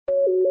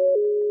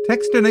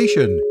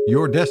Techstination,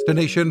 your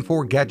destination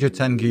for gadgets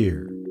and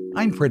gear.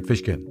 I'm Fred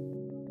Fishkin.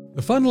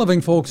 The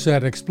fun-loving folks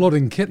at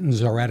Exploding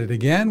Kittens are at it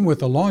again with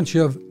the launch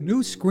of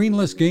new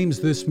screenless games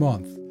this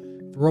month.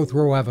 Throw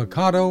Throw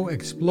Avocade,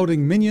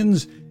 Exploding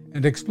Minions,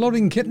 and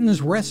Exploding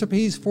Kittens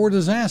Recipes for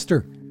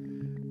Disaster.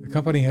 The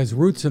company has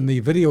roots in the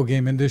video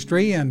game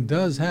industry and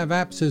does have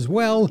apps as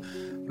well,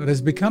 but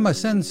has become a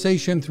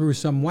sensation through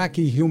some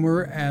wacky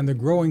humor and the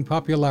growing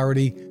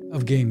popularity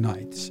of game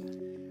nights.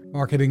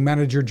 Marketing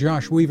manager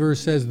Josh Weaver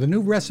says the new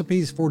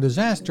Recipes for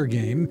Disaster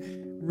game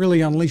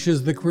really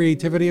unleashes the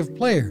creativity of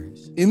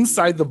players.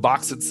 Inside the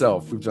box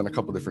itself, we've done a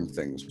couple different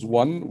things.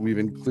 One, we've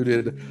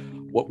included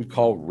what we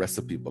call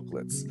recipe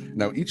booklets.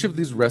 Now, each of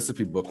these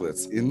recipe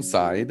booklets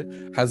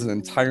inside has an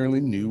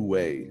entirely new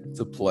way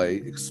to play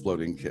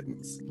Exploding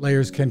Kittens.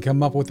 Players can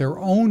come up with their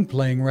own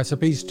playing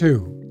recipes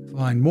too.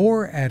 Find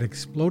more at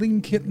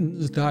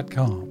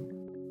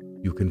explodingkittens.com.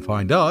 You can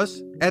find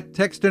us at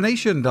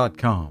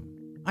Techstination.com.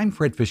 I'm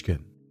Fred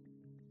Fishkin.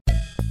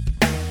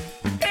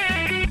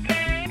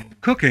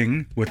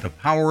 Cooking with the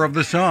power of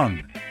the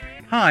sun.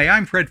 Hi,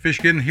 I'm Fred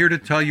Fishkin, here to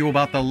tell you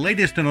about the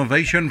latest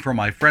innovation from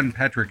my friend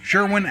Patrick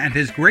Sherwin and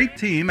his great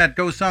team at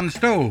GoSun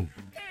Stove.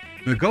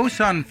 The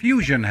GoSun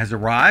Fusion has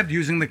arrived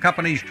using the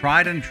company's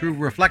tried and true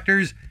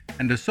reflectors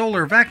and a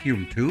solar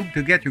vacuum tube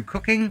to get you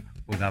cooking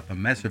without the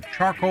mess of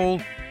charcoal,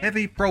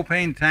 heavy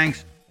propane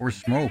tanks, or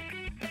smoke.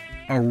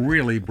 A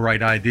really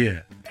bright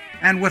idea.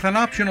 And with an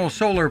optional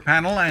solar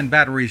panel and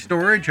battery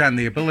storage and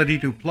the ability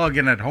to plug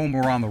in at home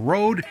or on the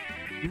road,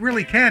 you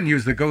really can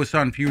use the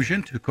GoSun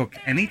Fusion to cook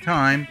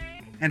anytime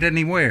and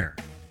anywhere,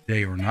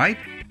 day or night,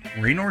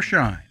 rain or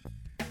shine.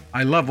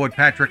 I love what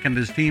Patrick and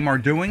his team are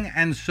doing,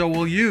 and so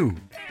will you.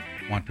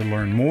 Want to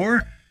learn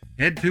more?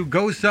 Head to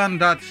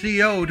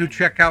gosun.co to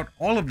check out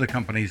all of the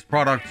company's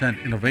products and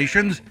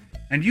innovations,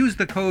 and use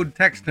the code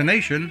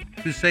Techstination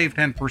to save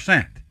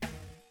 10%.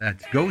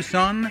 That's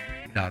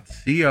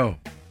gosun.co.